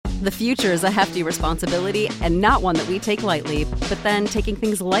The future is a hefty responsibility and not one that we take lightly, but then taking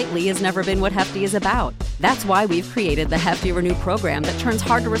things lightly has never been what Hefty is about. That's why we've created the Hefty Renew program that turns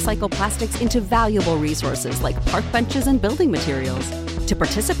hard-to-recycle plastics into valuable resources like park benches and building materials. To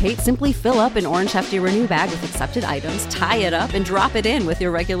participate, simply fill up an orange Hefty Renew bag with accepted items, tie it up, and drop it in with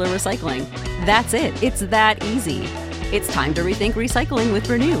your regular recycling. That's it. It's that easy. It's time to rethink recycling with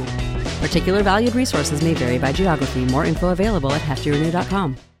Renew. Particular valued resources may vary by geography. More info available at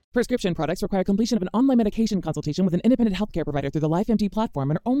heftyrenew.com. Prescription products require completion of an online medication consultation with an independent healthcare provider through the LifeMD platform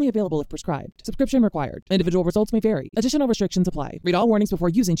and are only available if prescribed. Subscription required. Individual results may vary. Additional restrictions apply. Read all warnings before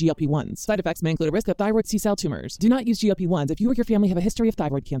using GLP-1s. Side effects may include a risk of thyroid C-cell tumors. Do not use GLP-1s if you or your family have a history of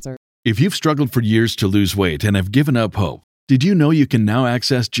thyroid cancer. If you've struggled for years to lose weight and have given up hope, did you know you can now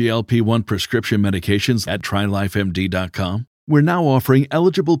access GLP-1 prescription medications at TryLifeMD.com? We're now offering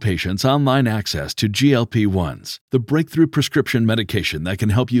eligible patients online access to GLP-1s, the breakthrough prescription medication that can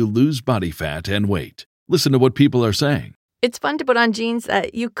help you lose body fat and weight. Listen to what people are saying. It's fun to put on jeans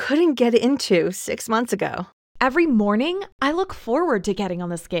that you couldn't get into 6 months ago. Every morning, I look forward to getting on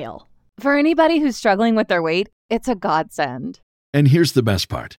the scale. For anybody who's struggling with their weight, it's a godsend. And here's the best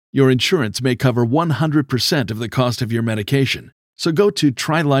part. Your insurance may cover 100% of the cost of your medication. So go to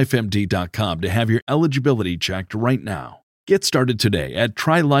TryLifeMD.com to have your eligibility checked right now. Get started today at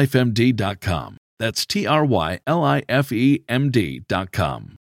TryLifeMD.com. That's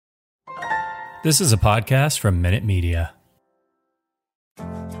TryLifeMD.com. This is a podcast from Minute Media.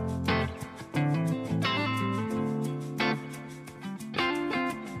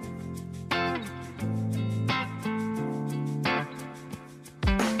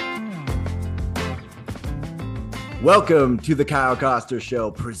 Welcome to the Kyle Koster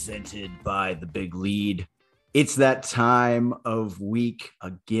Show, presented by The Big Lead. It's that time of week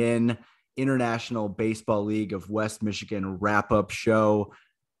again. International Baseball League of West Michigan wrap-up show.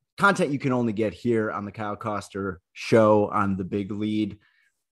 Content you can only get here on the Kyle Koster Show on The Big Lead.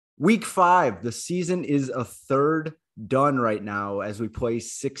 Week 5, the season is a third done right now as we play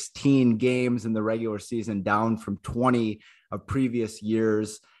 16 games in the regular season, down from 20 of previous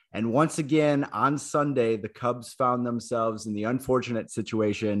years. And once again, on Sunday, the Cubs found themselves in the unfortunate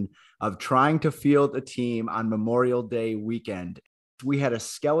situation of trying to field a team on Memorial Day weekend. We had a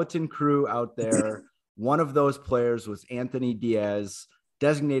skeleton crew out there. One of those players was Anthony Diaz,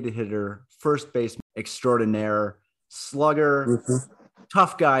 designated hitter, first baseman extraordinaire, slugger,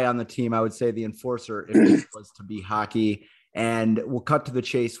 tough guy on the team. I would say the enforcer if it was to be hockey. And we'll cut to the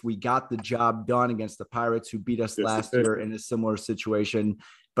chase. We got the job done against the Pirates, who beat us last year in a similar situation.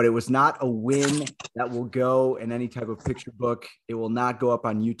 But it was not a win that will go in any type of picture book. It will not go up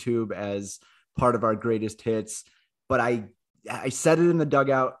on YouTube as part of our greatest hits. But I said it in the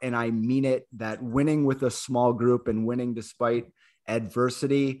dugout, and I mean it, that winning with a small group and winning despite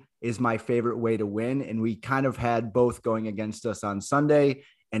adversity is my favorite way to win. And we kind of had both going against us on Sunday,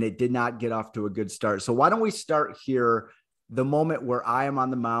 and it did not get off to a good start. So why don't we start here, the moment where I am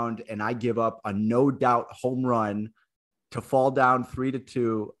on the mound and I give up a no doubt home run to fall down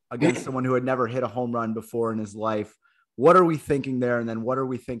 3-2 against someone who had never hit a home run before in his life. What are we thinking there? And then what are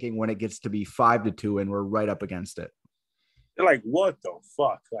we thinking when it gets to be 5-2 and we're right up against it? They're like, what the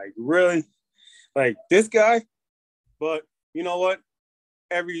fuck? Like, really? Like, this guy? But you know what?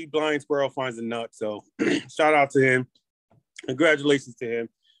 Every blind squirrel finds a nut. So shout out to him. Congratulations to him.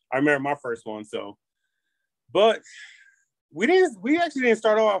 I remember my first one. So, but we actually didn't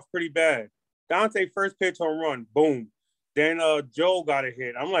start off pretty bad. Dante first pitch home run, boom. Then Joe got a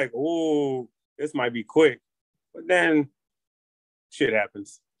hit. I'm like, oh, this might be quick. But then shit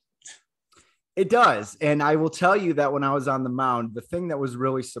happens. It does. And I will tell you that when I was on the mound, the thing that was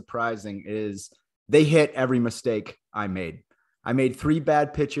really surprising is they hit every mistake I made. I made 3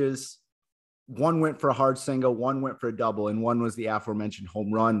 bad pitches. One went for a hard single, one went for a double, and one was the aforementioned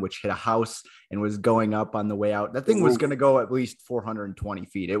home run, which hit a house and was going up on the way out. That thing was going to go at least 420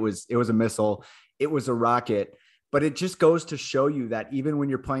 feet. It was a missile. It was a rocket. But it just goes to show you that even when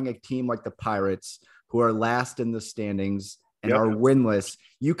you're playing a team like the Pirates, who are last in the standings and are winless,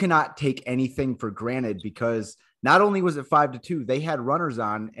 you cannot take anything for granted, because not only was it 5-2, they had runners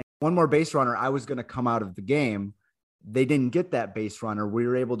on, and one more base runner, I was going to come out of the game. They didn't get that base runner. We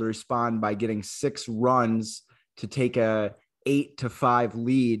were able to respond by getting 6 runs to take a 8-5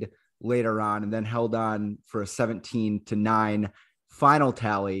 lead later on, and then held on for a 17-9 final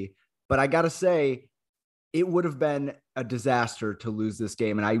tally. But I got to say, it would have been a disaster to lose this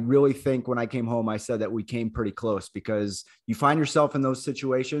game. And I really think when I came home, I said that we came pretty close, because you find yourself in those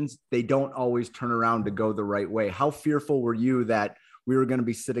situations. They don't always turn around to go the right way. How fearful were you that we were going to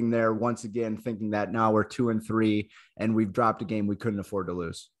be sitting there once again, thinking that now we're 2-3 and we've dropped a game we couldn't afford to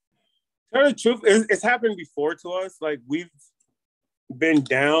lose? Tell the truth, it's happened before to us. Like, we've been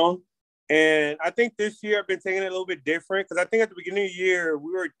down. And I think this year I've been taking it a little bit different because I think at the beginning of the year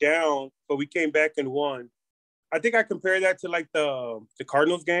we were down, but we came back and won. I think I compared that to like the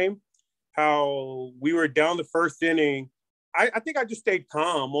Cardinals game, how we were down the first inning. I think I just stayed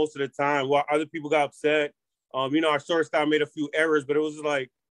calm most of the time while other people got upset. Our shortstop made a few errors, but it was like,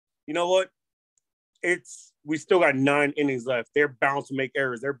 you know what? We still got 9 innings left. They're bound to make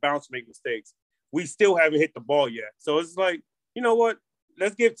errors. They're bound to make mistakes. We still haven't hit the ball yet. So it's like, you know what?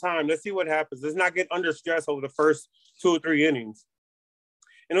 Let's give time. Let's see what happens. Let's not get under stress over the first 2 or 3 innings.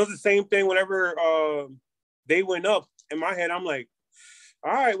 And it was the same thing whenever they went up. In my head, I'm like,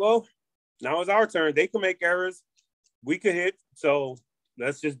 all right, well, now it's our turn. They can make errors. We could hit. So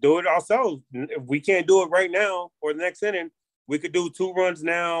let's just do it ourselves. If we can't do it right now or the next inning, we could do 2 runs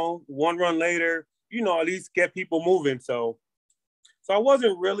now, 1 run later, at least get people moving. So I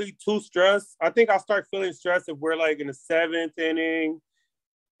wasn't really too stressed. I think I'll start feeling stressed if we're like in the 7th inning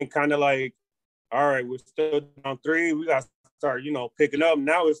and kind of like, all right, we're still down 3. We got to start, picking up.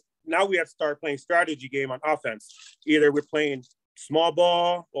 Now we have to start playing strategy game on offense. Either we're playing small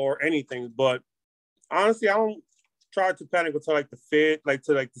ball or anything. But honestly, I don't try to panic until like the 5th, like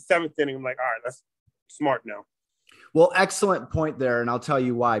to like the 7th inning. I'm like, all right, that's smart now. Well, excellent point there. And I'll tell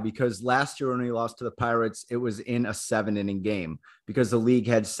you why, because last year when we lost to the Pirates, it was in a 7-inning game because the league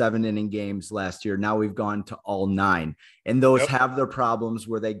had 7-inning games last year. Now we've gone to all 9, and those have their problems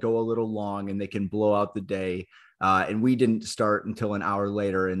where they go a little long and they can blow out the day. And we didn't start until an hour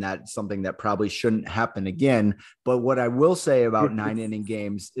later. And that's something that probably shouldn't happen again. But what I will say about 9-inning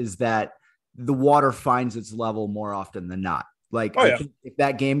games is that the water finds its level more often than not. Like, I think if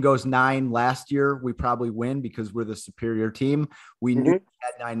that game goes 9 last year, we probably win because we're the superior team. We knew we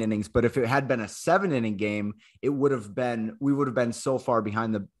had 9 innings, but if it had been a 7-inning game, we would have been so far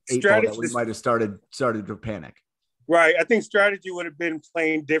behind the 8 ball that we might have started to panic. Right. I think strategy would have been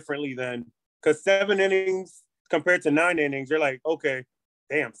playing differently then, because 7 innings compared to 9 innings, you're like, okay,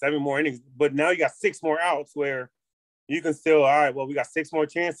 damn, 7 more innings. But now you got 6 more outs where you can still, all right, well, we got 6 more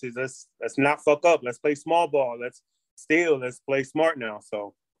chances. Let's not fuck up. Let's play small ball. Let's play smart now.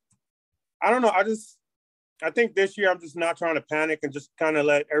 So I don't know. I think this year I'm just not trying to panic and just kind of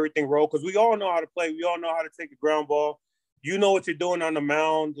let everything roll, because we all know how to play. We all know how to take a ground ball. You know what you're doing on the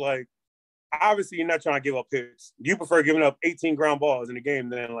mound. Like, obviously you're not trying to give up hits. You prefer giving up 18 ground balls in a game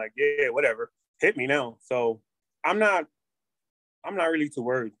than like, yeah, whatever, hit me now. So I'm not really too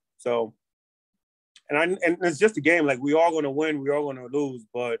worried. So and it's just a game. Like, we all going to win, we all going to lose.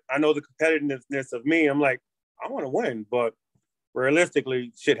 But I know the competitiveness of me. I'm like, I want to win, but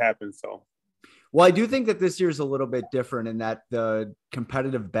realistically, shit happens. So, well, I do think that this year's a little bit different in that the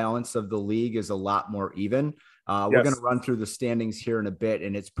competitive balance of the league is a lot more even. We're going to run through the standings here in a bit,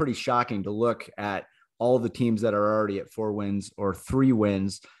 and it's pretty shocking to look at all the teams that are already at 4 wins or 3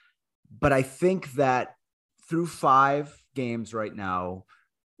 wins. But I think that through 5 games right now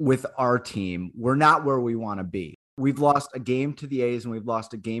with our team, we're not where we want to be. We've lost a game to the A's and we've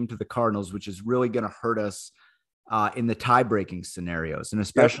lost a game to the Cardinals, which is really going to hurt us in the tie-breaking scenarios, and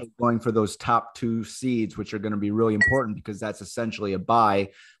especially going for those top 2 seeds, which are going to be really important because that's essentially a bye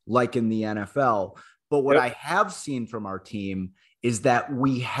like in the NFL. But what I have seen from our team is that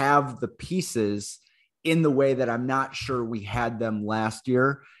we have the pieces in the way that I'm not sure we had them last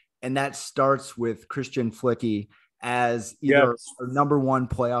year. And that starts with Christian Flicky as either our number 1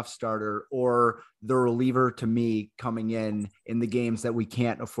 playoff starter or the reliever to me coming in the games that we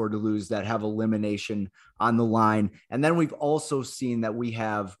can't afford to lose, that have elimination on the line. And then we've also seen that we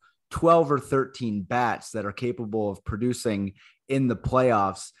have 12 or 13 bats that are capable of producing in the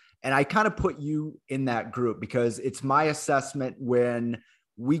playoffs. And I kind of put you in that group because it's my assessment when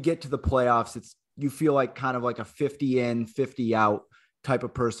we get to the playoffs, you feel like kind of like a 50 in, 50 out type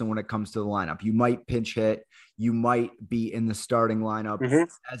of person when it comes to the lineup. You might pinch hit, you might be in the starting lineup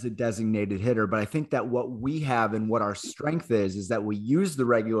as a designated hitter. But I think that what we have and what our strength is that we use the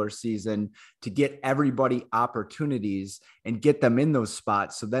regular season to get everybody opportunities and get them in those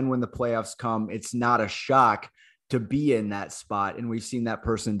spots. So then when the playoffs come, it's not a shock to be in that spot. And we've seen that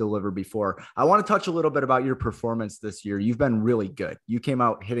person deliver before. I want to touch a little bit about your performance this year. You've been really good. You came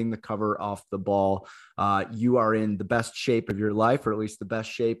out hitting the cover off the ball. You are in the best shape of your life, or at least the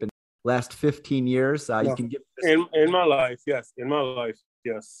best shape in the last 15 years. You can give in my life. Yes. In my life.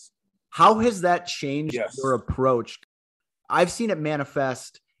 Yes. How has that changed your approach? I've seen it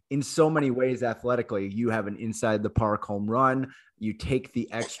manifest in so many ways athletically. You have an inside the park home run. You take the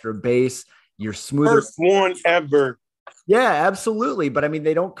extra base. You're smoother. First one ever. Yeah, absolutely. But I mean,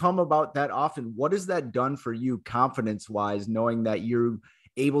 they don't come about that often. What has that done for you confidence wise, knowing that you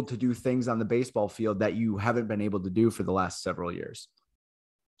able to do things on the baseball field that you haven't been able to do for the last several years?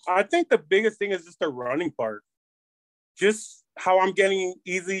 I think the biggest thing is just the running part. Just how I'm getting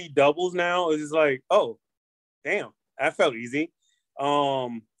easy doubles now is just like, oh, damn, that felt easy.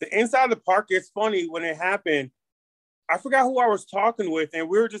 The inside of the park, it's funny when it happened. I forgot who I was talking with, and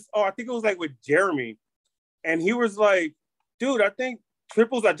we were just, I think it was like with Jeremy. And he was like, dude, I think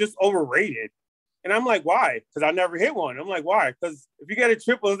triples are just overrated. And I'm like, why? Because I never hit one. I'm like, why? Because if you get a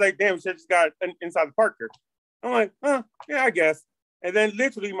triple, it's like, damn, shit just got an inside the Parker. I'm like, yeah, I guess. And then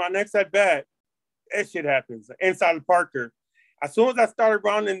literally my next at bat, that shit happens. Inside the Parker. As soon as I started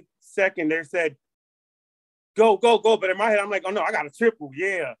rounding second, they said, go, go, go. But in my head, I'm like, oh no, I got a triple.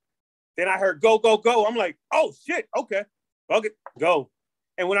 Yeah. Then I heard go, go, go. I'm like, oh shit, okay. Fuck it, go.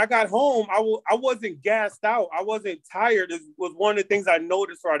 And when I got home, I wasn't gassed out. I wasn't tired. This was one of the things I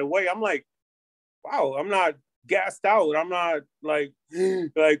noticed right away. I'm like, wow, I'm not gassed out. I'm not like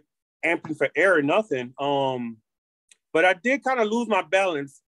amping for air or nothing. But I did kind of lose my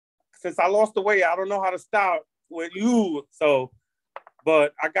balance. Since I lost the weight, I don't know how to stop with you. So,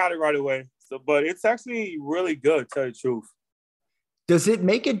 but I got it right away. So, but it's actually really good, to tell you the truth. Does it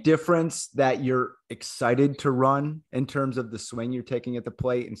make a difference that you're excited to run in terms of the swing you're taking at the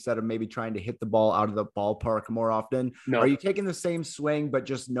plate instead of maybe trying to hit the ball out of the ballpark more often? No. Are you taking the same swing, but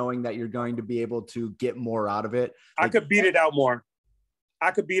just knowing that you're going to be able to get more out of it? I could beat it out more.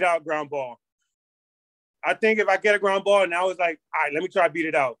 I could beat out ground ball. I think if I get a ground ball now it's like, all right, let me try to beat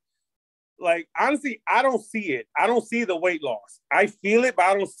it out. Like, honestly, I don't see it. I don't see the weight loss. I feel it, but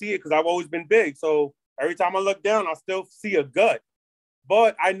I don't see it because I've always been big. So every time I look down, I still see a gut.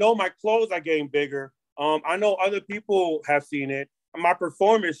 But I know my clothes are getting bigger. I know other people have seen it. My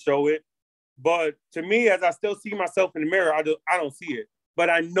performance show it. But to me, as I still see myself in the mirror, I don't see it. But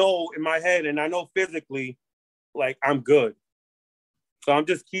I know in my head and I know physically, like, I'm good. So I'm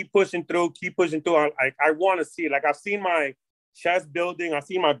just keep pushing through. I want to see it. Like, I've seen my chest building. I've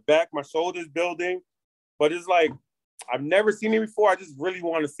seen my back, my shoulders building. But it's like, I've never seen it before. I just really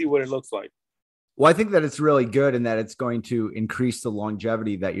want to see what it looks like. Well, I think that it's really good and that it's going to increase the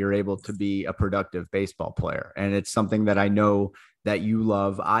longevity that you're able to be a productive baseball player. And it's something that I know that you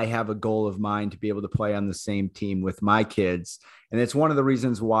love. I have a goal of mine to be able to play on the same team with my kids. And it's one of the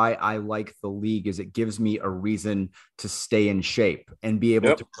reasons why I like the league is it gives me a reason to stay in shape and be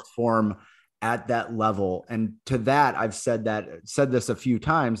able to perform at that level. And to that, I've said this a few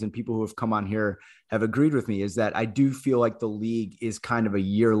times, and people who have come on here have agreed with me, is that I do feel like the league is kind of a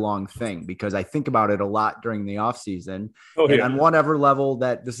year-long thing because I think about it a lot during the off season. And on whatever level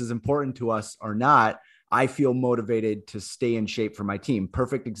that this is important to us or not, I feel motivated to stay in shape for my team.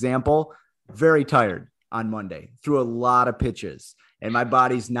 Perfect example, very tired on Monday, threw a lot of pitches and my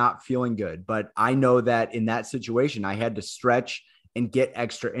body's not feeling good. But I know that in that situation, I had to stretch and get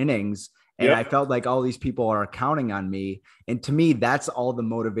extra innings. And I felt like all these people are counting on me. And to me, that's all the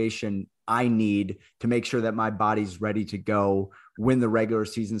motivation I need to make sure that my body's ready to go when the regular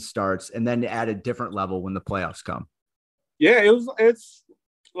season starts and then at a different level when the playoffs come. Yeah, it's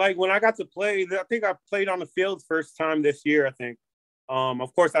like when I got to play, I think I played on the field first time this year, I think.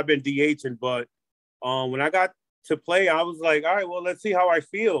 Of course, I've been DHing, but when I got to play, I was like, all right, well, let's see how I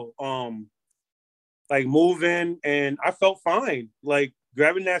feel. Like moving, and I felt fine. Like,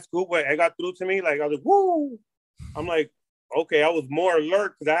 grabbing that scoop where it got through to me, like I was like, woo! I'm like, okay, I was more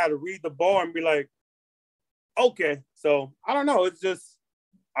alert because I had to read the ball and be like, okay. So I don't know. It's just,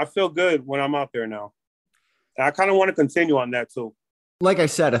 I feel good when I'm out there now. And I kind of want to continue on that too. Like I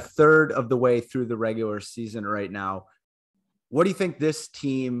said, a third of the way through the regular season right now. What do you think this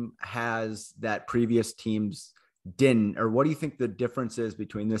team has that previous teams didn't, or what do you think the difference is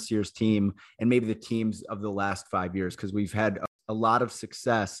between this year's team and maybe the teams of the last 5 years? Because we've had a lot of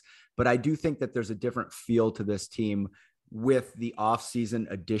success, but I do think that there's a different feel to this team with the off-season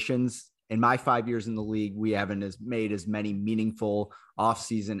additions. In my 5 years in the league, we haven't made as many meaningful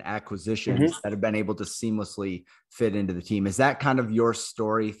off-season acquisitions that have been able to seamlessly fit into the team. Is that kind of your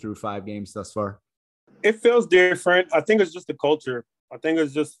story through 5 games thus far? It feels different. I think it's just the culture. I think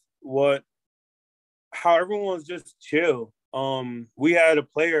it's just how everyone's just chill. We had a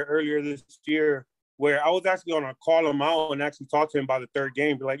player earlier this year where I was actually going to call him out and actually talk to him about the third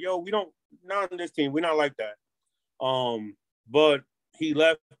game. Be like, yo, not on this team. We're not like that. But he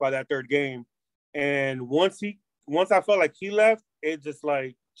left by that third game. And once I felt like he left, it just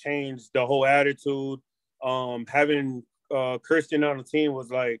like changed the whole attitude. Having Christian on the team was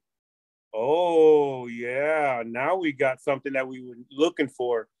like, oh yeah, now we got something that we were looking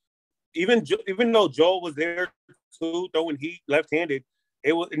for. Even though Joel was there too, throwing heat left-handed,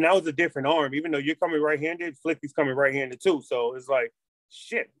 now it's a different arm. Even though you're coming right-handed, Flicky's coming right-handed too. So it's like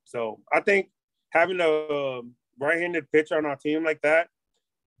shit. So I think having a right-handed pitcher on our team like that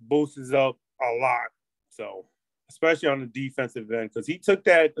boosts us up a lot. So especially on the defensive end, because he took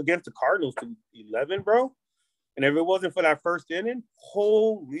that against the Cardinals to 11, bro. And if it wasn't for that first inning,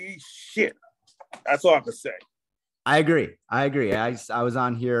 holy shit. That's all I have to say. I agree. I was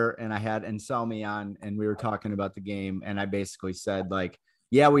on here and I had Anselmi on and we were talking about the game. And I basically said, like,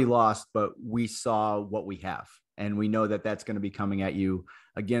 yeah, we lost, but we saw what we have. And we know that that's going to be coming at you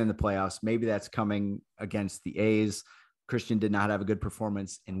again in the playoffs. Maybe that's coming against the A's. Christian did not have a good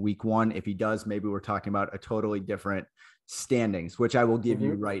performance in week 1. If he does, maybe we're talking about a totally different standings, which I will give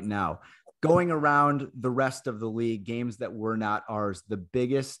you right now. Going around the rest of the league, games that were not ours, the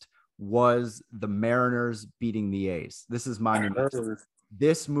biggest was the Mariners beating the A's. This is monumental.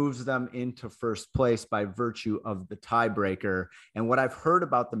 This moves them into first place by virtue of the tiebreaker. And what I've heard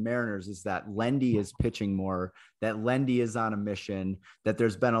about the Mariners is that Lendy is pitching more, that Lendy is on a mission, that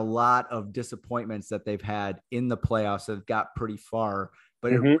there's been a lot of disappointments that they've had in the playoffs that got pretty far,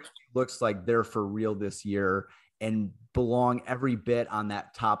 but it really looks like they're for real this year and belong every bit on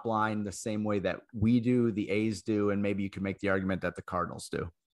that top line the same way that we do, the A's do, and maybe you could make the argument that the Cardinals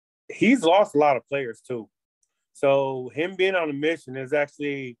do. He's lost a lot of players too. So him being on a mission is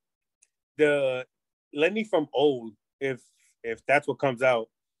actually the Lenny from old, if that's what comes out.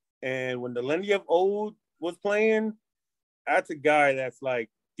 And when the Lenny of old was playing, that's a guy that's like,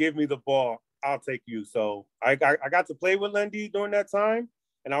 give me the ball, I'll take you. So I got to play with Lendy during that time,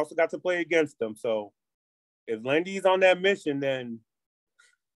 and I also got to play against him. So if Lendy's on that mission, then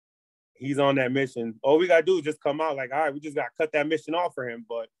he's on that mission. All we got to do is just come out like, all right, we just got to cut that mission off for him.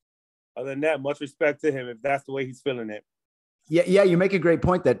 But other than that, much respect to him if that's the way he's feeling it. Yeah, you make a great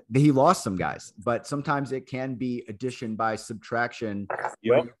point that he lost some guys, but sometimes it can be addition by subtraction.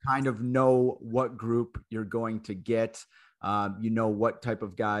 Yep. You kind of know what group you're going to get. You know what type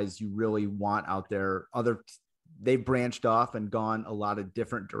of guys you really want out there. They've branched off and gone a lot of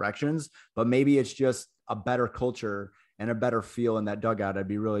different directions, but maybe it's just a better culture and a better feel in that dugout. I'd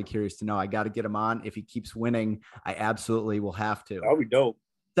be really curious to know. I got to get him on. If he keeps winning, I absolutely will have to. That'll be dope.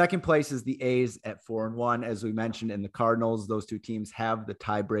 Second place is the A's at 4-1. As we mentioned, in the Cardinals, those two teams have the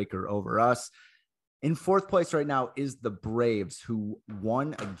tiebreaker over us. In fourth place right now is the Braves, who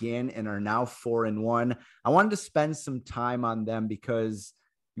won again and are now 4-1. I wanted to spend some time on them because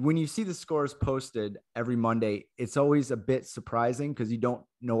when you see the scores posted every Monday, it's always a bit surprising because you don't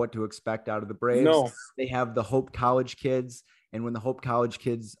know what to expect out of the Braves. No. They have the Hope College kids. And when the Hope College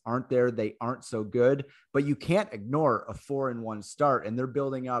kids aren't there, they aren't so good. But you can't ignore a 4-1 start. And they're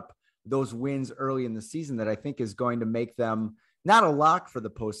building up those wins early in the season that I think is going to make them not a lock for the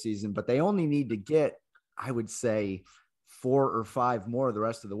postseason, but they only need to get, I would say, 4 or 5 more the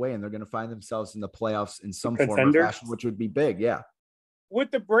rest of the way. And they're going to find themselves in the playoffs in some form or fashion, which would be big. Yeah.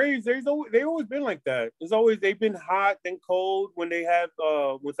 With the Braves, they've always been like that. They've been hot and cold when they have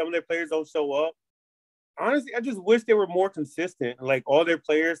when some of their players don't show up. Honestly, I just wish they were more consistent, like all their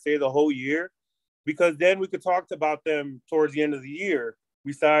players stay the whole year, because then we could talk about them towards the end of the year.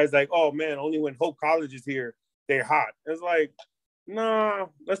 Besides, like, oh man, only when Hope College is here, they're hot. It's like, nah,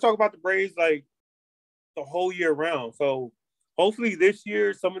 let's talk about the Braves like the whole year round. So hopefully this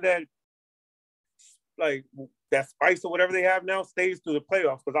year, some of that, like that spice or whatever they have now, stays through the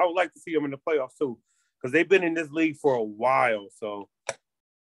playoffs, because I would like to see them in the playoffs too, because they've been in this league for a while. So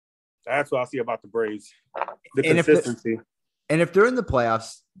that's what I see about the Braves. The consistency. And if they're in the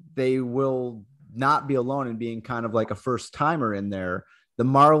playoffs, they will not be alone in being kind of like a first timer in there. The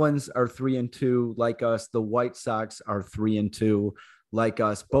Marlins are 3-2 like us. The White Sox are 3-2 like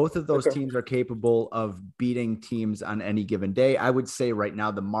us. Both of those teams are capable of beating teams on any given day. I would say right now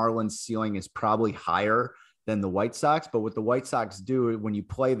the Marlins ceiling is probably higher than the White Sox. But what the White Sox do when you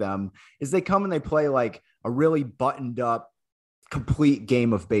play them is they come and they play like a really buttoned up, complete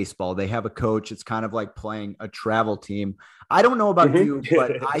game of baseball. They have a coach. It's kind of like playing a travel team. I don't know about you,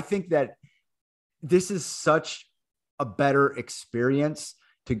 but I think that this is such a better experience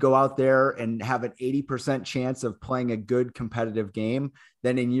to go out there and have an 80% chance of playing a good competitive game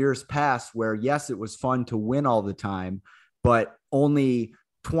than in years past where, yes, it was fun to win all the time, but only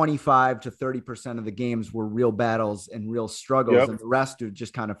 25 to 30% of the games were real battles and real struggles. Yep. And the rest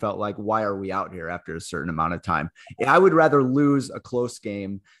just kind of felt like, why are we out here after a certain amount of time? I would rather lose a close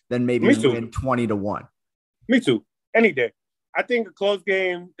game than maybe win 20-1. Me too. Any day. I think a close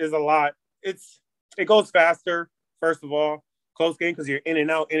game is a lot. It goes faster. First of all, close game, because you're in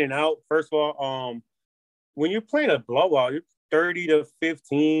and out. First of all, when you're playing a blowout, you're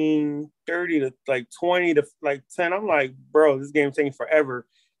 30-15, 30 to like 20 to like 10. I'm like, bro, this game's taking forever.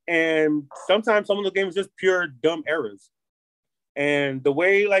 And sometimes some of the games just pure dumb errors. And the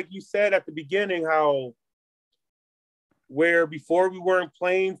way, like you said at the beginning, how where before we weren't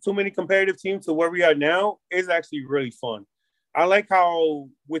playing too many competitive teams to where we are now is actually really fun. I like how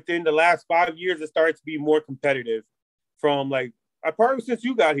within the last 5 years, it started to be more competitive from like, probably since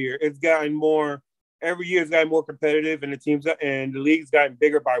you got here, it's gotten more, every year it's gotten more competitive and the league's gotten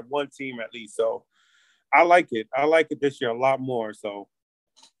bigger by one team at least. So I like it. I like it this year a lot more. So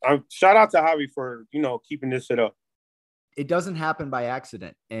shout out to Javi for, keeping this shit up. It doesn't happen by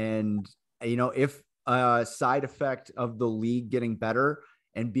accident. And, if a side effect of the league getting better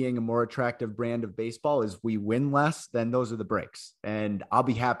and being a more attractive brand of baseball is we win less, then those are the breaks. And I'll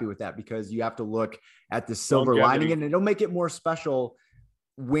be happy with that, because you have to look at the silver lining, and it'll make it more special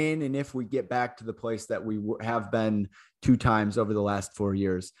when and if we get back to the place that we have been 2 times over the last 4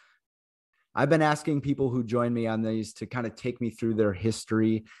 years. I've been asking people who join me on these to kind of take me through their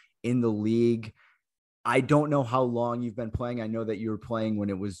history in the league. I don't know how long you've been playing. I know that you were playing when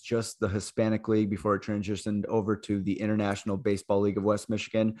it was just the Hispanic League before it transitioned over to the International Baseball League of West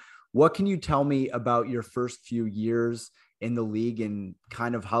Michigan. What can you tell me about your first few years in the league and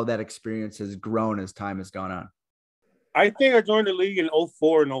kind of how that experience has grown as time has gone on? I think I joined the league in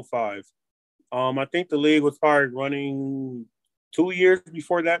 04 and 05. I think the league was probably running 2 years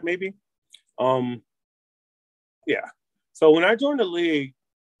before that, maybe. Yeah. So when I joined the league,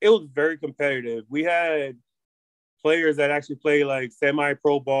 it was very competitive. We had players that actually play like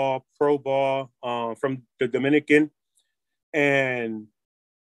semi-pro ball, pro ball from the Dominican. And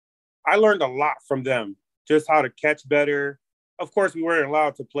I learned a lot from them, just how to catch better. Of course, we weren't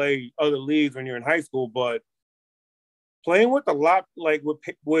allowed to play other leagues when you're in high school, but playing with a lot, like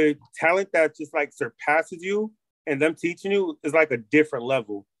with talent that just like surpasses you and them teaching you is like a different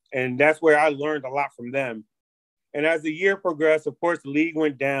level. And that's where I learned a lot from them. And as the year progressed, of course, the league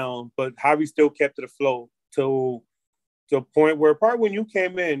went down, but Javi still kept it afloat to a point where probably when you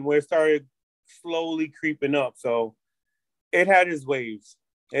came in, where it started slowly creeping up. So it had its waves.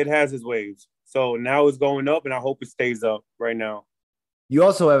 It has its waves. So now it's going up, and I hope it stays up right now. You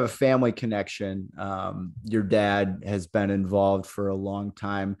also have a family connection. Your dad has been involved for a long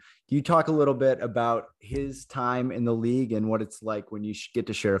time. Can you talk a little bit about his time in the league and what it's like when you get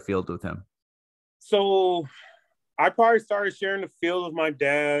to share a field with him? So I probably started sharing the field with my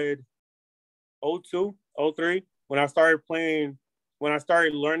dad 02, 03, when I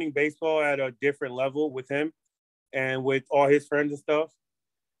started learning baseball at a different level with him and with all his friends and stuff.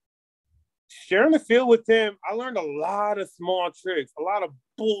 Sharing the field with him, I learned a lot of small tricks, a lot of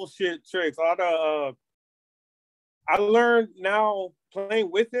bullshit tricks, I learned now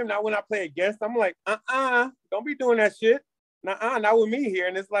playing with him. Now when I play against him, I'm like, don't be doing that shit. Not with me here.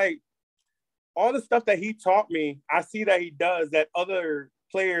 And it's like, all the stuff that he taught me, I see that he does that other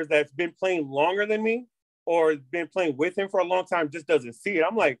players that's been playing longer than me or been playing with him for a long time just doesn't see it.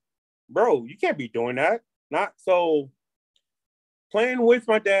 I'm like, bro, you can't be doing that. Not so. Playing with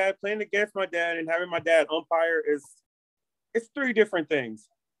my dad, playing against my dad, and having my dad umpire it's 3 different things.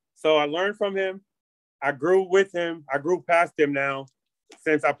 So I learned from him. I grew with him. I grew past him now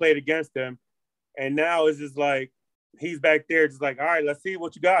since I played against him. And now it's just like, he's back there just like, all right, let's see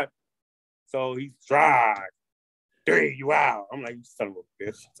what you got. So he's strike 3, you out. I'm like, you son of a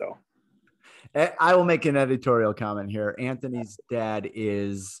bitch. So I will make an editorial comment here. Anthony's dad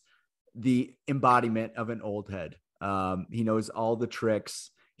is the embodiment of an old head. He knows all the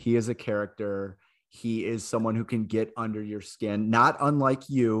tricks. He is a character. He is someone who can get under your skin, not unlike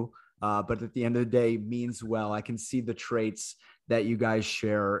you, but at the end of the day means well. I can see the traits that you guys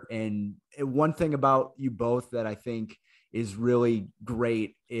share. And one thing about you both that I think is really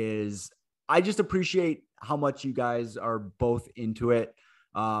great is I just appreciate how much you guys are both into it.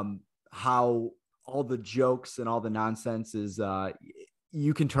 How all the jokes and all the nonsense is,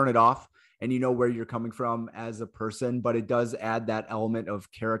 you can turn it off and you know where you're coming from as a person, but it does add that element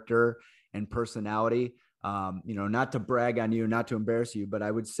of character and personality. Not to brag on you, not to embarrass you, but I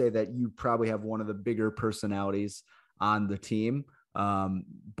would say that you probably have one of the bigger personalities on the team.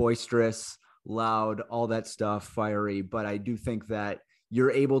 Boisterous, loud, all that stuff, fiery. But I do think that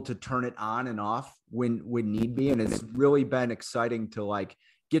you're able to turn it on and off when need be. And it's really been exciting to like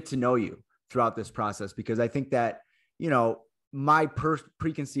get to know you throughout this process, because I think that, my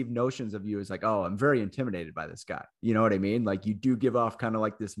preconceived notions of you is like, oh, I'm very intimidated by this guy. You know what I mean? Like you do give off kind of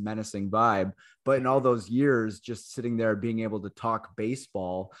like this menacing vibe, but in all those years, just sitting there, being able to talk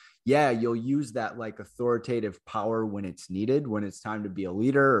baseball. Yeah. You'll use that like authoritative power when it's needed, when it's time to be a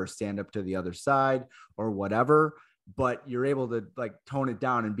leader or stand up to the other side or whatever, but you're able to like tone it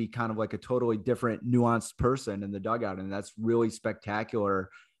down and be kind of like a totally different nuanced person in the dugout. And that's really spectacular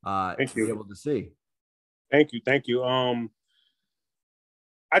to be able to see. Thank you.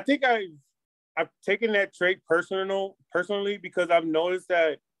 I think I've taken that trait personally because I've noticed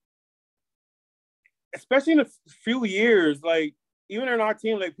that, especially in a few years, like even in our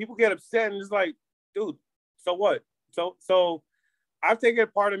team, like people get upset and it's like, dude, so what? So I've taken a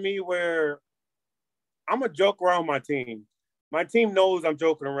part of me where I'm a joke around my team. My team knows I'm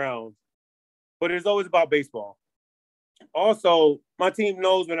joking around, but it's always about baseball. Also, my team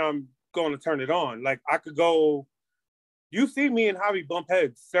knows when I'm going to turn it on. Like I could go, you see me and Javi bump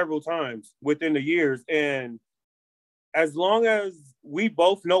heads several times within the years. And as long as we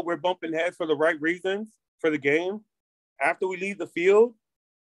both know we're bumping heads for the right reasons for the game, after we leave the field,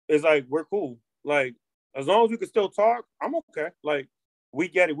 it's like, we're cool. Like, as long as we can still talk, I'm okay. Like, we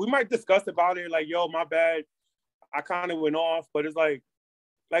get it. We might discuss about it, like, yo, my bad. I kind of went off. But it's like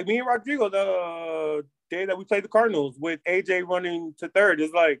me and Rodrigo, the day that we played the Cardinals with AJ running to third,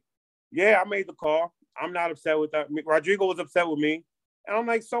 it's like, yeah, I made the call. I'm not upset with that. Rodrigo was upset with me. And I'm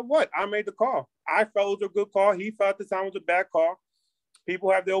like, so what? I made the call. I felt it was a good call. He felt the time was a bad call.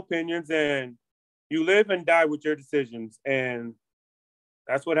 People have their opinions, and you live and die with your decisions. And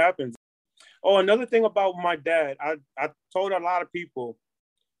that's what happens. Oh, another thing about my dad, I told a lot of people,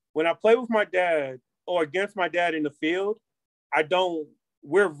 when I play with my dad or against my dad in the field,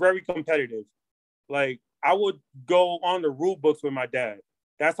 we're very competitive. Like, I would go on the rule books with my dad.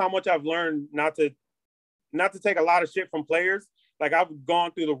 That's how much I've learned not to take a lot of shit from players. Like, I've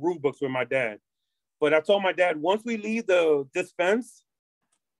gone through the rule books with my dad. But I told my dad, once we leave this fence,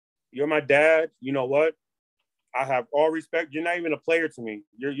 you're my dad. You know what? I have all respect. You're not even a player to me.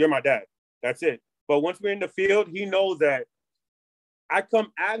 You're my dad. That's it. But once we're in the field, he knows that I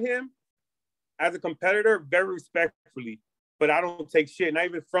come at him as a competitor very respectfully, but I don't take shit, not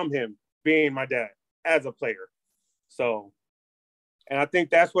even from him being my dad as a player. So, and I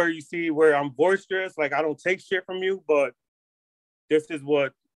think that's where you see where I'm boisterous. Like, I don't take shit from you, but this is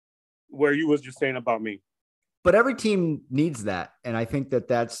where you was just saying about me. But every team needs that. And I think that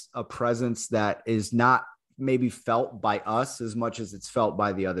that's a presence that is not maybe felt by us as much as it's felt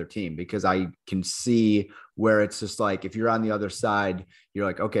by the other team, because I can see where it's just like, if you're on the other side, you're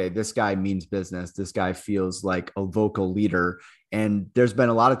like, okay, this guy means business. This guy feels like a vocal leader. And there's been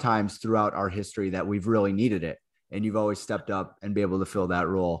a lot of times throughout our history that we've really needed it. And you've always stepped up and be able to fill that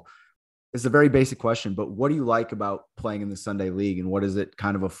role. It's a very basic question, but what do you like about playing in the Sunday League, and what does it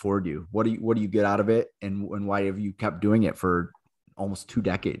kind of afford you? What do you get out of it, and why have you kept doing it for almost 2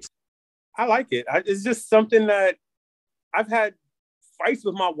 decades? I like it. It's just something that I've had fights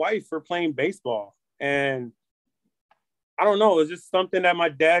with my wife for playing baseball, and I don't know. It's just something that my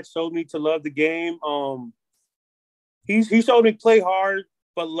dad showed me to love the game. He showed me play hard,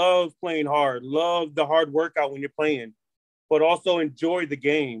 but love playing hard. Love the hard workout when you're playing, but also enjoy the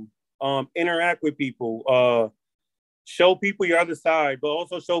game. Interact with people, show people your other side, but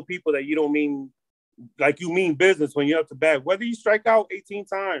also show people that you don't mean, like, you mean business when you're up to bat. Whether you strike out 18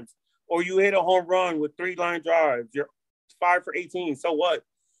 times or you hit a home run with 3 line drives, you're 5 for 18. So what?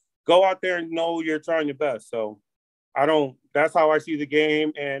 Go out there and know you're trying your best. So that's how I see the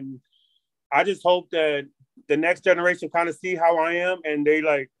game. And I just hope that the next generation kind of see how I am, and they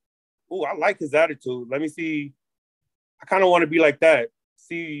like, oh, I like his attitude. Let me see. I kind of want to be like that.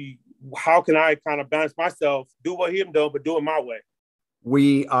 See, how can I kind of balance myself, do what him does, but do it my way.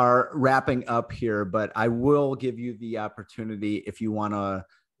 We are wrapping up here, but I will give you the opportunity, if you want to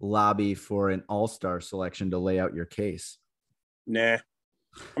lobby for an all-star selection, to lay out your case. Nah,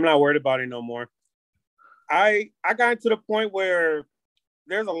 I'm not worried about it no more. I got to the point where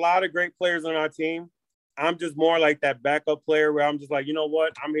there's a lot of great players on our team. I'm just more like that backup player where I'm just like, you know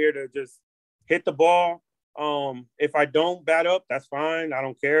what? I'm here to just hit the ball. If I don't bat up, that's fine. I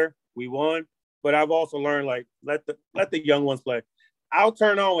don't care. We won. But I've also learned, like, let the young ones play. I'll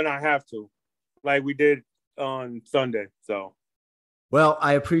turn on when I have to, like we did on Sunday. So, well,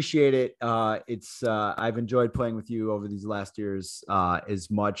 I appreciate it. I've enjoyed playing with you over these last years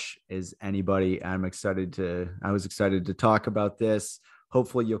as much as anybody. I was excited to talk about this.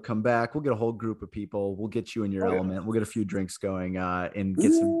 Hopefully you'll come back. We'll get a whole group of people. We'll get you in your element. We'll get a few drinks going and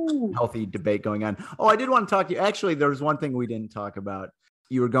get some healthy debate going on. Oh, I did want to talk to you. Actually, there was one thing we didn't talk about.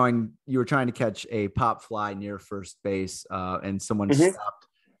 You were trying to catch a pop fly near first base, and someone stopped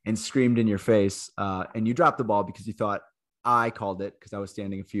and screamed in your face, and you dropped the ball because you thought I called it because I was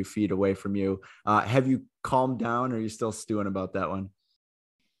standing a few feet away from you. Have you calmed down, or are you still stewing about that one?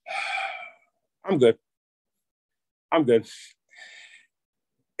 I'm good.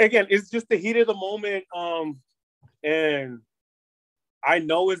 Again, it's just the heat of the moment. And I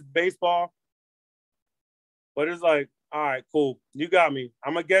know it's baseball, but it's like, all right, cool. You got me.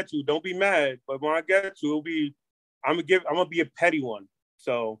 I'm gonna get you. Don't be mad. But when I get you, I'm gonna be a petty one.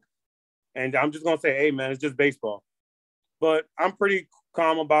 So, and I'm just going to say, hey, man, it's just baseball. But I'm pretty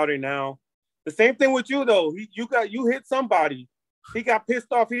calm about it now. The same thing with you, though. You hit somebody. He got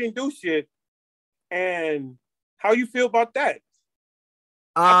pissed off. He didn't do shit. And how you feel about that?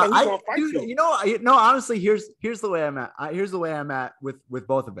 Honestly, here's the way I'm at. Here's the way I'm at with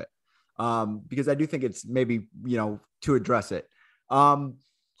both of it. Because I do think it's maybe, to address it.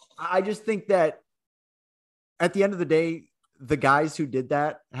 I just think that at the end of the day, the guys who did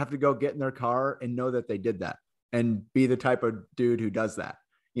that have to go get in their car and know that they did that and be the type of dude who does that.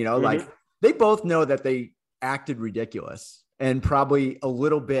 Like they both know that they acted ridiculous and probably a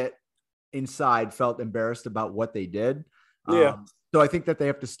little bit inside felt embarrassed about what they did. Yeah. So I think that they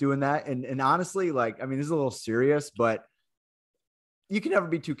have to stew in that. And honestly, this is a little serious, but you can never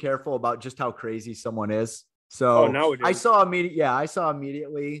be too careful about just how crazy someone is. So I saw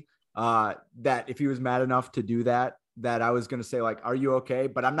immediately that if he was mad enough to do that I was going to say, are you okay?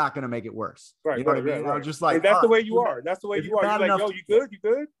 But I'm not going to make it worse. Right. You know what I mean? Right. I was just like, and that's the way you are. That's the way you are. You're like, yo, you good? You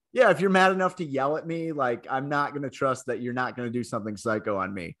good? Yeah. If you're mad enough to yell at me, I'm not going to trust that you're not going to do something psycho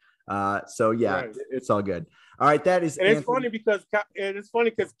on me. So yeah, right. It's all good. All right. That is, and it's funny because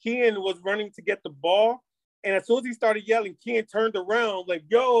Ken was running to get the ball. And as soon as he started yelling, Ken turned around like,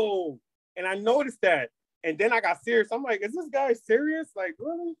 yo, and I noticed that. And then I got serious. I'm like, is this guy serious? Like,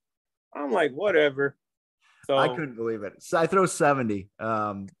 really? I'm like, whatever. So I couldn't believe it. So I throw 70.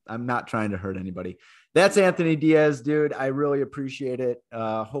 I'm not trying to hurt anybody. That's Anthony Diaz, dude. I really appreciate it.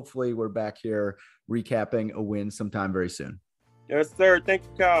 Hopefully we're back here recapping a win sometime very soon. Yes, sir. Thank you,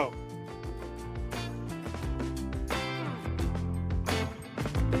 Kyle.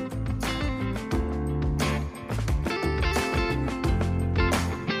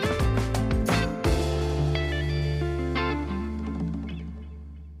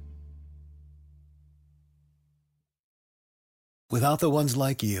 Without the ones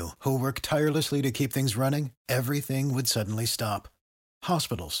like you, who work tirelessly to keep things running, everything would suddenly stop.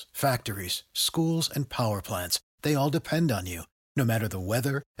 Hospitals, factories, schools, and power plants, they all depend on you. No matter the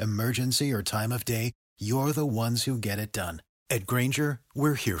weather, emergency, or time of day, you're the ones who get it done. At Grainger,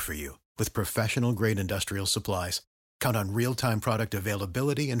 we're here for you with professional-grade industrial supplies. Count on real-time product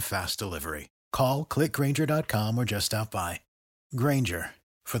availability and fast delivery. Call, clickgrainger.com, or just stop by. Grainger,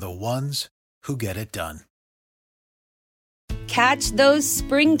 for the ones who get it done. Catch those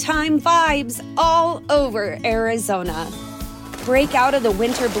springtime vibes all over Arizona. Break out of the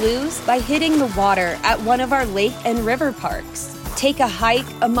winter blues by hitting the water at one of our lake and river parks. Take a hike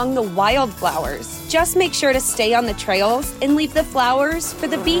among the wildflowers. Just make sure to stay on the trails and leave the flowers for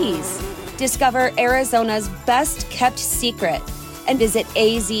the bees. Discover Arizona's best kept secret and visit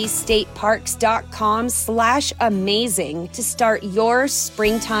azstateparks.com/amazing to start your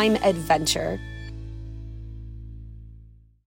springtime adventure.